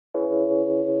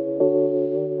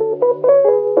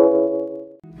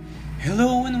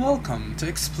Hello and welcome to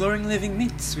Exploring Living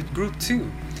Myths with Group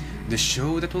 2, the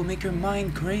show that will make your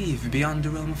mind crave beyond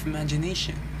the realm of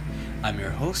imagination. I'm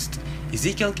your host,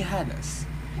 Ezekiel Quejadas.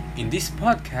 In this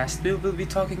podcast, we will be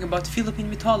talking about Philippine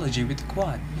mythology with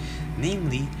Quad,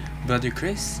 namely Brother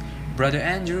Chris, Brother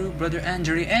Andrew, Brother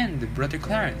Anjari, and Brother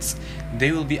Clarence.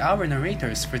 They will be our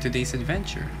narrators for today's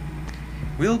adventure.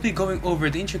 We'll be going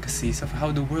over the intricacies of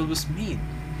how the world was made,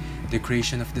 the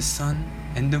creation of the sun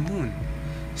and the moon,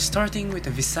 starting with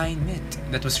a Visayan myth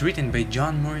that was written by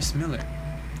John Maurice Miller.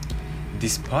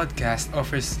 This podcast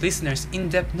offers listeners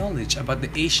in-depth knowledge about the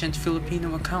ancient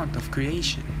Filipino account of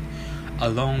creation,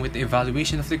 along with the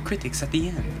evaluation of the critics at the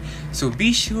end, so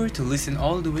be sure to listen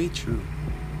all the way through.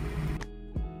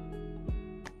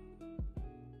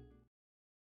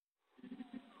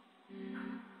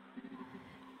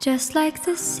 Just like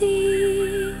the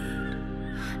sea,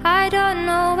 I don't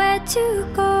know where to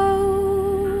go.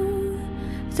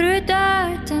 Through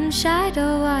dirt and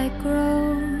shadow I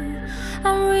grow.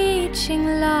 I'm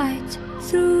reaching light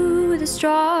through the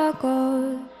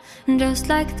struggle. Just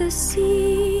like the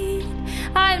sea,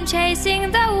 I'm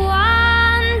chasing the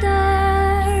wonder.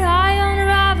 I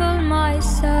unravel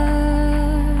myself,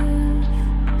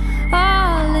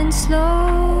 all in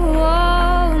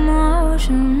slow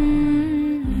motion.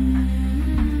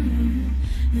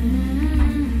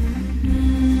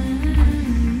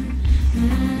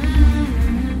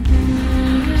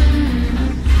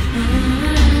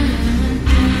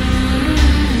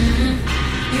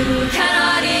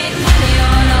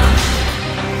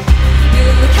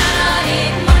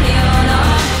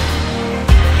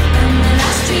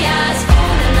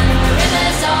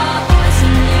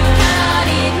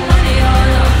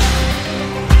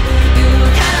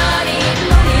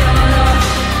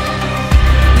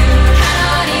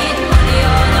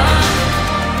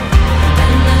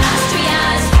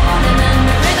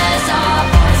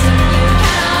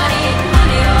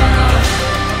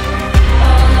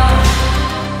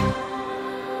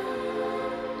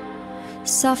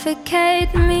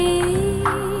 Suffocate me,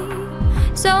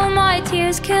 so my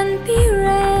tears can be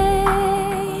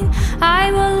rain.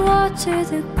 I will water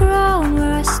the ground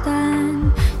where I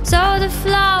stand, so the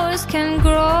flowers can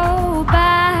grow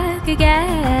back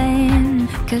again.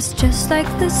 'Cause just like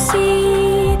the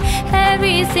seed,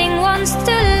 everything wants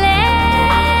to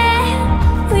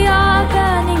land. We are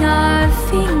burning our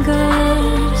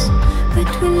fingers, but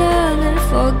we learn and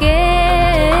forget.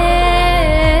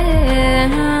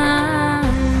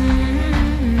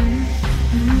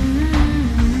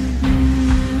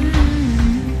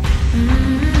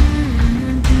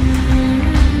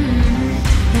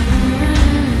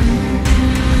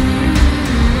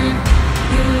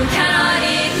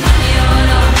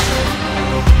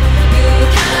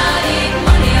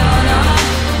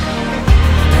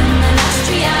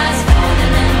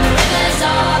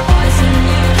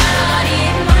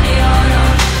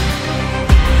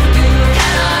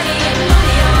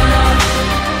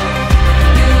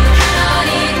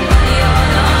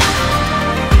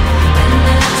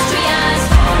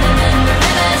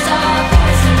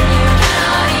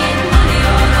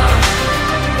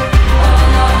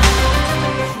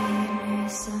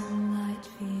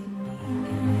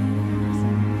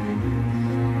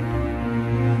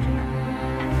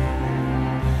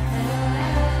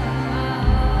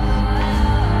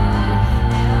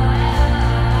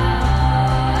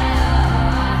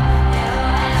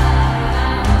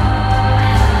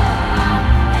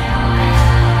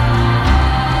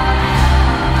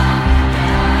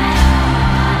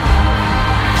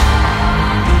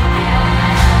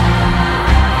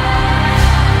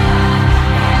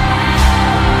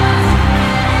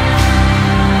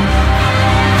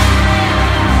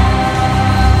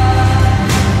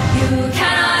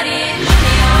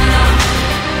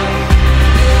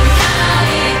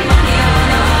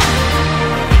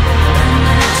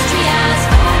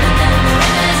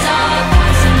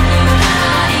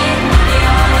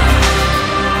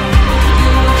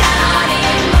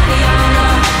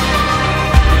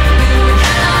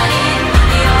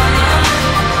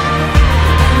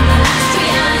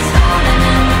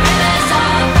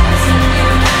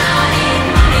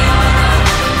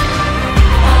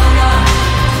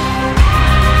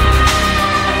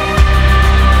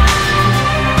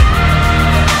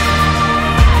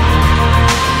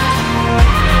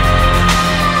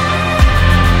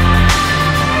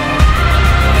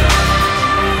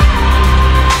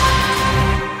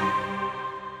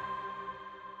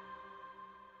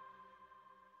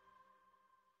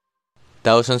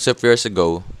 Thousands of years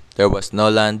ago, there was no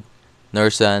land,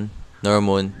 nor sun, nor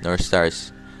moon, nor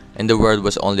stars, and the world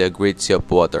was only a great sea of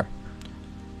water,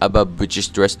 above which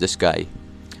stretched the sky.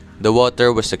 The water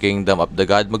was the kingdom of the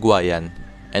god Magwayan,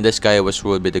 and the sky was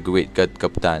ruled by the great god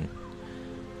Kaptan.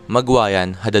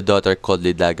 Magwayan had a daughter called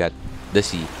Lidagat, the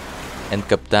sea, and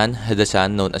Kaptan had a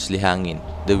son known as Lihangin,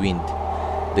 the wind.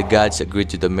 The gods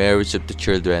agreed to the marriage of the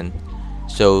children,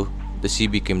 so the sea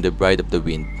became the bride of the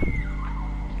wind.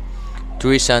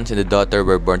 3 sons and a daughter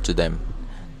were born to them.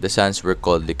 The sons were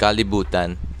called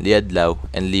Likalibutan, Liadlaw,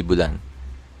 and Libulan,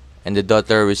 and the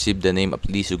daughter received the name of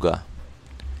Lisuga.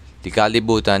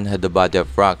 Likalibutan had a body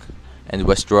of rock and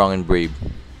was strong and brave.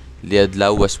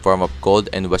 Liadlaw was formed of gold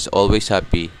and was always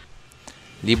happy.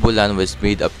 Libulan was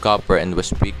made of copper and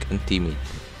was weak and timid.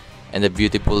 And the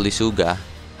beautiful Lisuga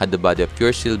had the body of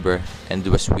pure silver and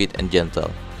was sweet and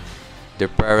gentle. Their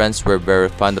parents were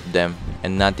very fond of them,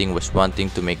 and nothing was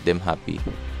wanting to make them happy.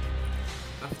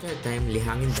 After a time,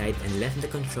 Lihangin died and left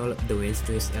the control of the winds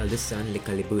to his eldest son,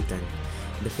 Likalibutan.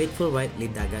 The faithful wife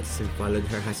Lidagat soon followed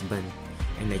her husband,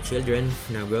 and the children,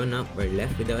 now grown up, were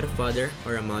left without a father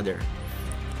or a mother.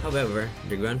 However,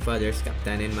 their grandfathers,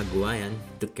 Kaptan and Magwayan,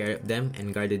 took care of them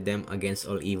and guarded them against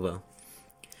all evil.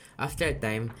 After a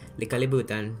time,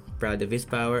 Likalibutan, proud of his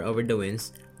power over the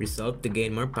winds, resolved to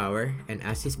gain more power and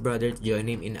asked his brother to join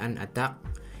him in an attack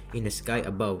in the sky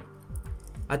above.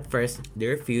 At first, they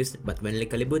refused, but when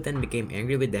Likalibutan became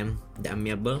angry with them, the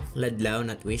amiable Ladlaw,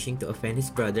 not wishing to offend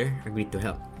his brother, agreed to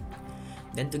help.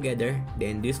 Then together, they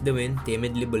induced the wind,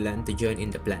 timid Libulan, to join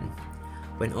in the plan.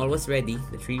 When all was ready,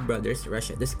 the 3 brothers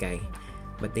rushed at the sky,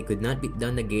 but they could not beat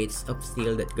down the gates of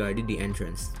steel that guarded the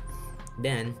entrance.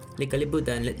 Then,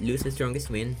 Likalibutan let loose the strongest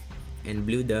wind and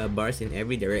blew the bars in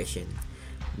every direction.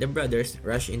 The brothers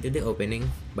rushed into the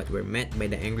opening, but were met by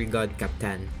the angry god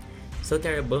Kaptan. So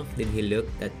terrible did he look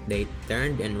that they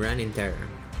turned and ran in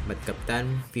terror. But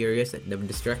Kaptan, furious at the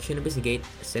destruction of his gate,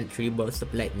 sent 3 bolts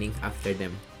of lightning after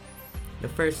them. The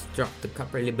first struck the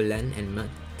copper Libulan and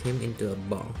melted him into a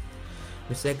ball.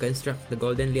 The second struck the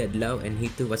golden Liadlaw and he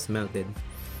too was melted.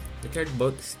 The third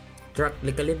bolt struck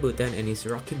Likalibutan and his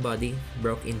rocky body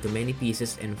broke into many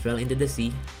pieces and fell into the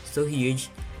sea. So huge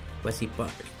was he,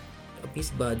 part of his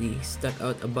body stuck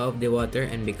out above the water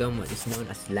and became what is known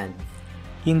as land.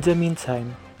 In the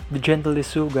meantime, the gentle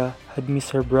Lisuga had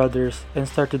missed her brothers and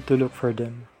started to look for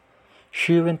them.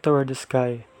 She went toward the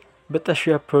sky, but as she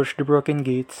approached the broken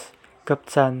gates,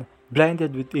 Kaptan,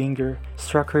 blinded with anger,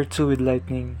 struck her too with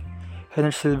lightning, and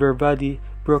her silver body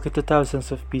broke into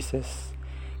thousands of pieces.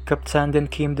 Kaptan then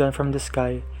came down from the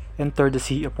sky and tore the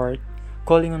sea apart,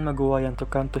 calling on Magwayan to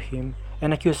come to him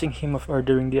and accusing him of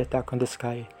ordering the attack on the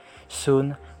sky.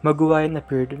 Soon, Magwayan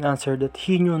appeared and answered that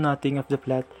he knew nothing of the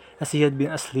plot as he had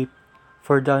been asleep,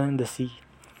 far down in the sea.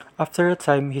 After a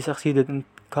time, he succeeded in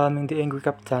calming the angry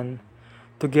Kaptan.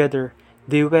 Together,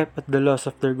 they wept at the loss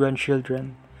of their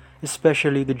grandchildren,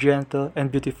 especially the gentle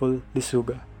and beautiful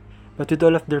Lisuga. But with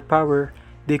all of their power,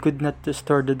 they could not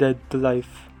restore the dead to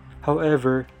life.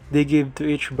 However, they gave to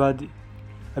each body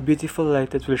a beautiful light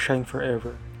that will shine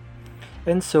forever.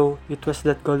 And so, it was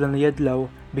that golden Liadlaw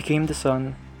became the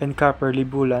sun and copper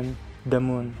Libulan the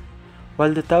moon,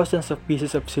 while the thousands of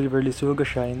pieces of silver Lisuga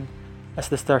shine as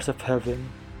the stars of heaven.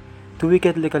 To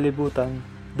wicked Likalibutan,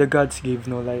 the gods gave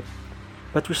no light,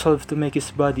 but resolved to make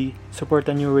his body support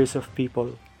a new race of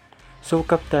people. So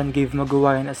Kaptan gave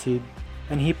Magwayan a seed,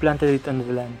 and he planted it on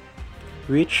the land,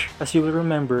 which, as you will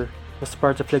remember, was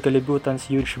part of Likalibutan's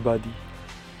huge body.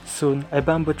 Soon, a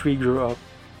bamboo tree grew up,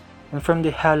 and from the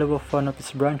hollow of one of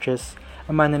its branches,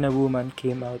 a man and a woman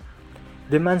came out.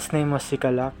 The man's name was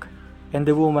Sikalak, and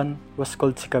the woman was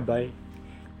called Sikabay.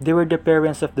 They were the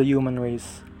parents of the human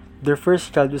race. Their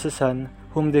first child was a son,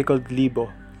 whom they called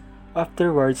Libo.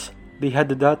 Afterwards, they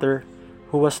had a daughter,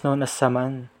 who was known as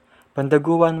Saman.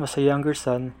 Pandaguan was a younger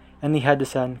son, and he had a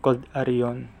son called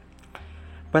Arion.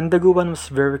 Pandaguan was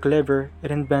very clever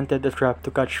and invented a trap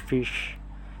to catch fish.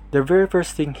 The very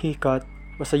first thing he caught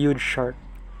was a huge shark.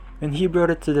 When he brought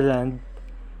it to the land,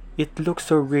 it looked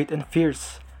so great and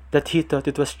fierce that he thought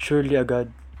it was surely a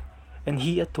god, and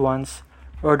he at once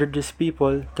ordered his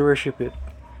people to worship it.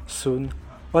 Soon,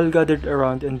 all gathered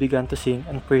around and began to sing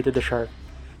and pray to the shark.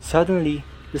 Suddenly,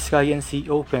 the sky and sea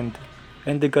opened,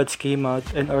 and the gods came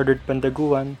out and ordered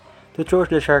Pandaguan to throw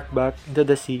the shark back into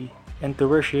the sea and to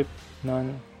worship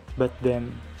none but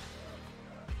them.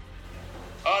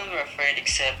 All were afraid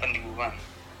except Pandaguan.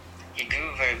 He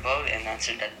grew very bold and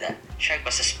answered that the shark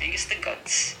was as big as the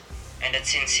gods, and that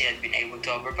since he had been able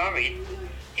to overpower it,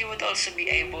 he would also be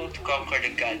able to conquer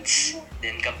the gods.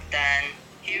 Then Kaptan,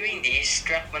 hearing this,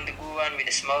 struck Pandaguan with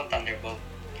a small thunderbolt,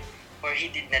 for he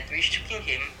did not wish to kill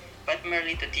him, but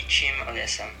merely to teach him a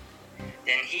lesson.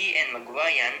 Then he and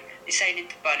Magwayan decided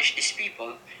to punish these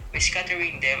people by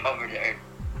scattering them over the earth.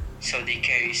 so they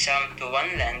carry some to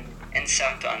one land and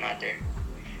some to another.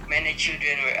 Many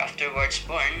children were afterwards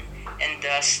born, and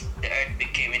thus the earth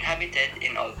became inhabited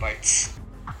in all parts.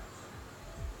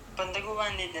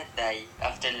 Pandaguan did not die.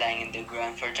 After lying in the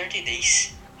ground for 30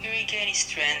 days, he regained his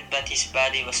strength, but his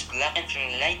body was blackened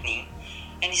from the lightning,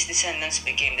 and his descendants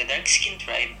became the dark-skinned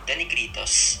tribe, the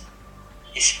Negritos.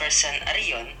 His first son,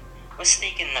 Arion, was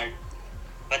taken north,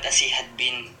 but as he had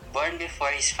been born before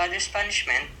his father's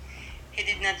punishment, he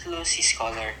did not lose his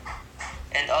color,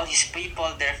 and all his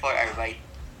people therefore are white.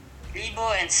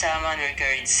 Libo and Saman were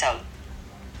carried south,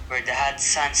 where the hot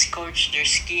sun scorched their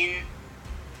skin,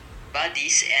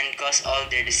 bodies, and caused all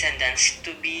their descendants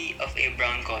to be of a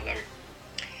brown color.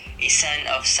 A son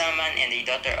of Saman and a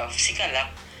daughter of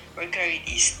Sikalak were carried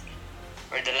east,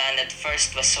 where the land at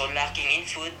first was so lacking in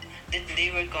food that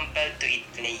they were compelled to eat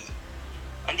clay.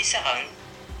 On this account,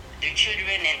 their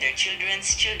children and their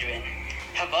children's children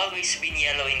have always been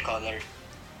yellow in color.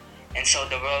 And so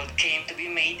the world came to be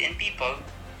made and peopled.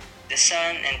 The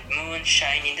sun and moon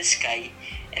shine in the sky,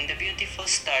 and the beautiful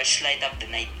stars light up the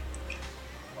night.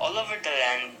 All over the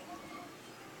land,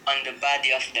 on the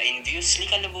body of the envious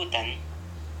Likalibutan,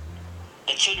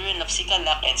 the children of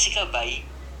Sikalak and Sikabay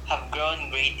have grown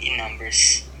great in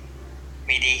numbers.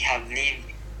 May they have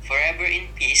lived forever in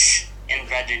peace and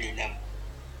brotherly love.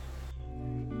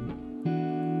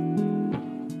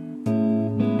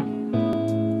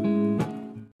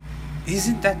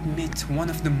 Isn't that myth one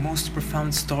of the most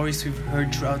profound stories we've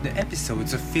heard throughout the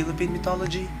episodes of Philippine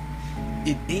mythology?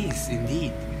 It is,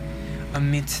 indeed. A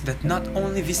myth that not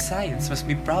only Visayans must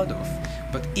be proud of,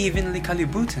 but even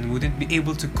Likalibutan wouldn't be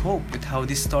able to cope with how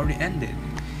this story ended.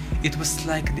 It was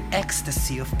like the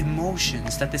ecstasy of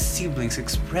emotions that the siblings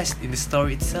expressed in the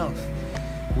story itself,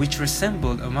 which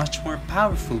resembled a much more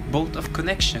powerful bolt of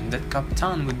connection that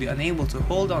Kaptan would be unable to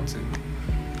hold on to.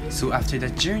 So after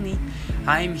that journey,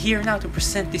 I am here now to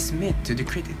present this myth to the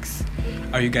critics.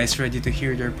 Are you guys ready to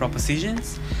hear their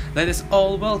propositions? Let us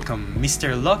all welcome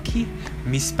Mr. Lucky,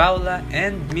 Miss Paula,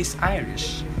 and Miss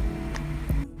Irish.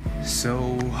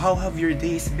 So, how have your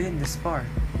days been thus far?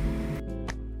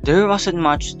 There wasn't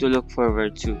much to look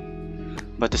forward to,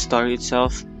 but the story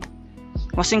itself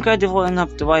was incredible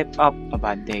enough to wipe up a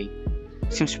bad day.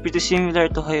 Seems pretty similar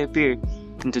to how I appear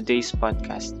in today's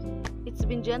podcast. It's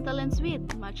been gentle and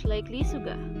sweet, much like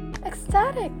Lisuga.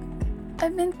 Ecstatic!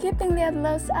 I've been keeping the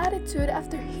Adlau's attitude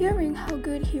after hearing how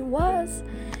good he was.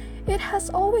 It has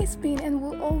always been and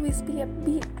will always be a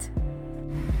beat.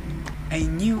 I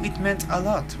knew it meant a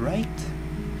lot, right?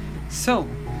 So,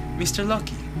 Mr.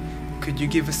 Lucky, could you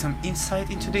give us some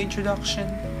insight into the introduction?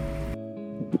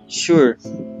 Sure.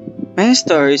 Many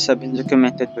stories have been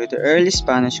documented by the early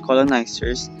Spanish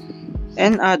colonizers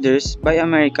and others by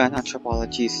American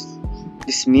anthropologists.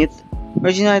 This myth,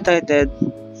 originally titled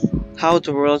How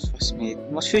the World Was Made,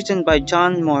 was written by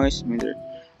John Maurice Miller,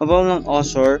 a well-known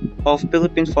author of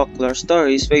Philippine folklore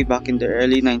stories way back in the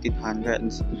early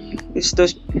 1900s. It's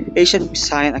the ancient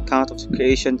Visayan account of the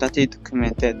creation that he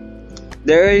documented.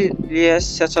 The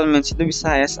earliest settlements in the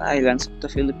Visayas Islands of the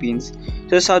Philippines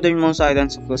to the southernmost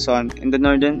islands of Luzon and the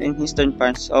northern and eastern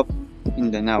parts of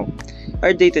Mindanao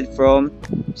are dated from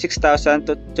 6000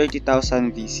 to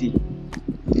 30,000 BC.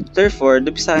 Therefore,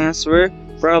 the Visayans were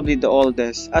probably the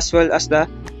oldest as well as the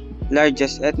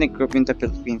largest ethnic group in the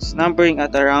Philippines, numbering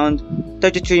at around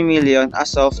 33 million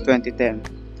as of 2010.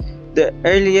 The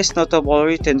earliest notable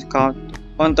written account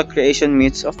on the creation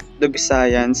myths of the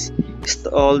Visayans is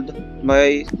told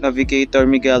by navigator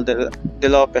Miguel de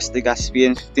Lopez de Gaspi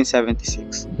in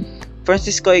 1576.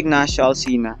 Francisco Ignacio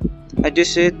Alsina, a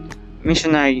Jesuit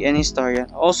missionary and historian,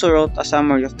 also wrote a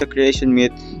summary of the creation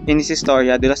myth in his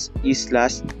Historia de las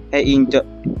Islas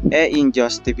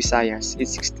Indios de Visayas in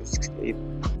 1668.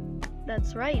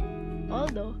 That's right.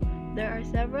 Although there are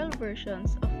several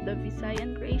versions of the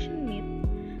Visayan creation myth,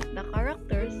 the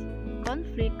characters,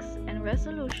 conflicts, and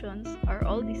resolutions are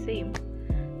all the same.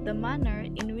 The manner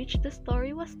in which the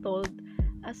story was told,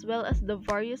 as well as the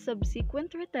various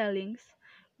subsequent retellings,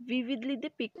 vividly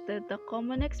depicted the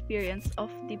common experience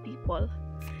of the people.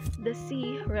 The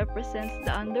sea represents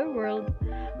the underworld,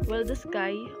 while the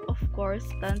sky, of course,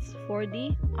 stands for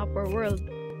the upper world.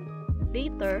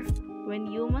 Later, when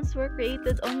humans were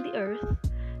created on the earth,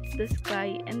 the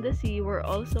sky and the sea were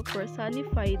also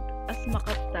personified as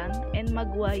Makaptan and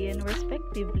Magwayan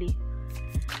respectively.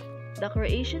 The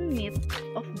creation myth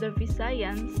of the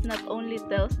Visayans not only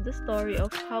tells the story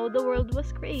of how the world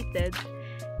was created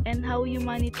and how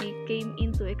humanity came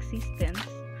into existence,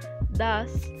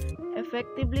 thus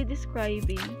effectively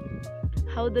describing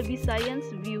how the Visayans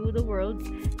view the world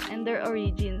and their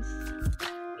origins.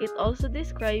 It also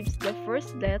describes the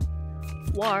first death,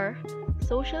 war,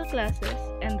 social classes,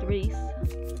 and race.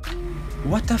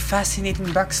 What a fascinating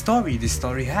backstory this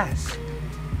story has!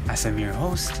 As a mere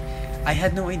host, I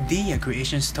had no idea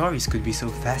creation stories could be so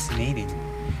fascinating.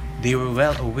 They were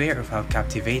well aware of how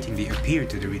captivating they appear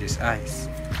to the reader's eyes.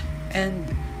 And,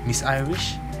 Miss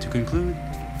Irish, to conclude.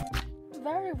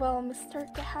 Very well, Mr.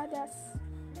 Tejadas.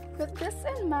 With this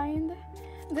in mind,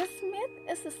 this myth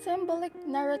is a symbolic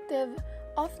narrative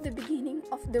of the beginning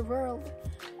of the world,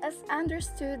 as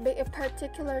understood by a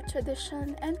particular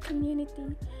tradition and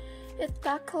community. It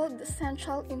tackled the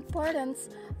central importance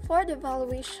for the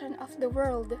valuation of the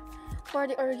world, for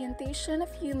the orientation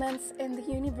of humans in the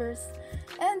universe,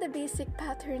 and the basic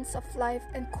patterns of life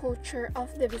and culture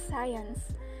of the Visayans.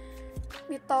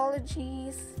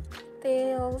 Mythologies,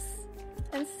 tales,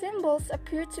 and symbols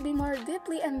appear to be more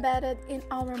deeply embedded in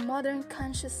our modern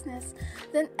consciousness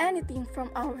than anything from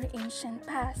our ancient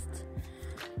past.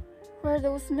 Were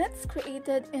those myths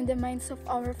created in the minds of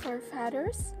our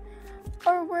forefathers?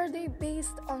 Or were they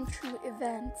based on true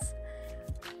events?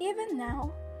 Even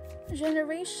now,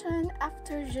 generation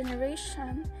after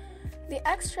generation, the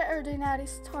extraordinary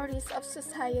stories of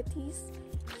societies,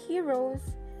 heroes,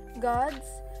 gods,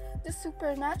 the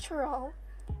supernatural,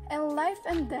 and life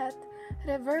and death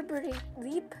reverberate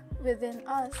deep within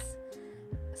us,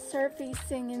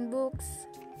 surfacing in books,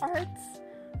 arts,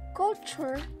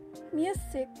 culture,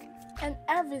 music, and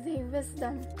everyday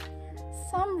wisdom.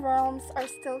 Some realms are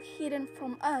still hidden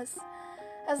from us,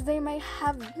 as they may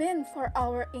have been for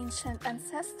our ancient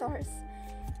ancestors,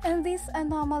 and these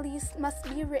anomalies must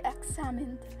be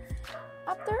re-examined.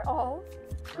 After all,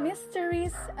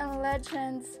 mysteries and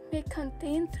legends may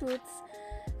contain truths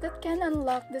that can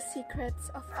unlock the secrets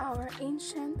of our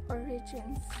ancient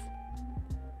origins.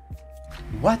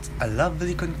 What a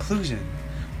lovely conclusion!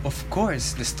 Of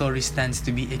course, the story stands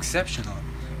to be exceptional,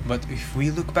 but if we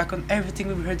look back on everything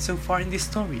we've heard so far in this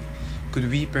story, could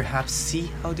we perhaps see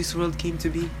how this world came to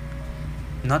be?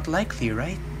 Not likely,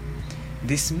 right?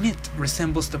 This myth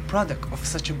resembles the product of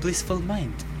such a blissful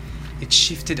mind. It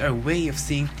shifted our way of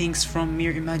seeing things from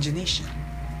mere imagination.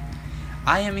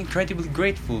 I am incredibly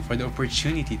grateful for the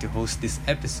opportunity to host this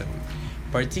episode,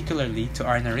 particularly to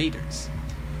our narrators,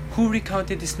 who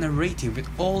recounted this narrative with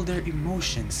all their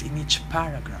emotions in each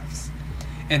paragraph,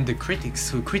 and the critics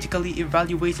who critically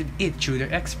evaluated it through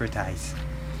their expertise.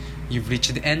 You've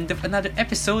reached the end of another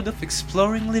episode of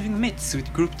Exploring Living Myths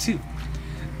with Group 2.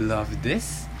 Love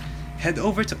this? Head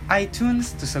over to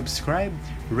iTunes to subscribe,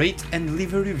 rate, and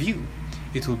leave a review.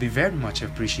 It will be very much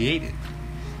appreciated.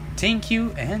 Thank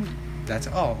you, and that's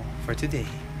all for today.